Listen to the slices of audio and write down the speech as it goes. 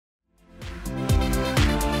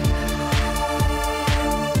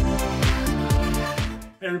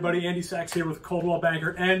everybody, Andy Sachs here with Coldwell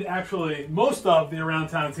Banker and actually most of the Around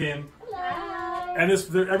Town team. Hello. And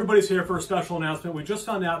everybody's here for a special announcement. We just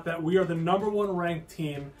found out that we are the #1 ranked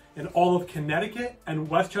team in all of Connecticut and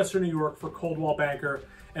Westchester, New York for Coldwell Banker.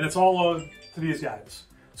 And it's all owed to these guys.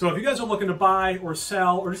 So if you guys are looking to buy or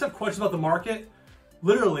sell or just have questions about the market,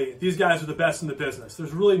 literally, these guys are the best in the business.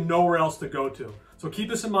 There's really nowhere else to go to. So keep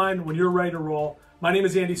this in mind when you're ready to roll. My name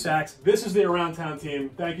is Andy Sachs. This is the Around Town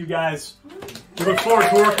team. Thank you guys. We look forward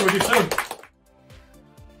to working with you soon.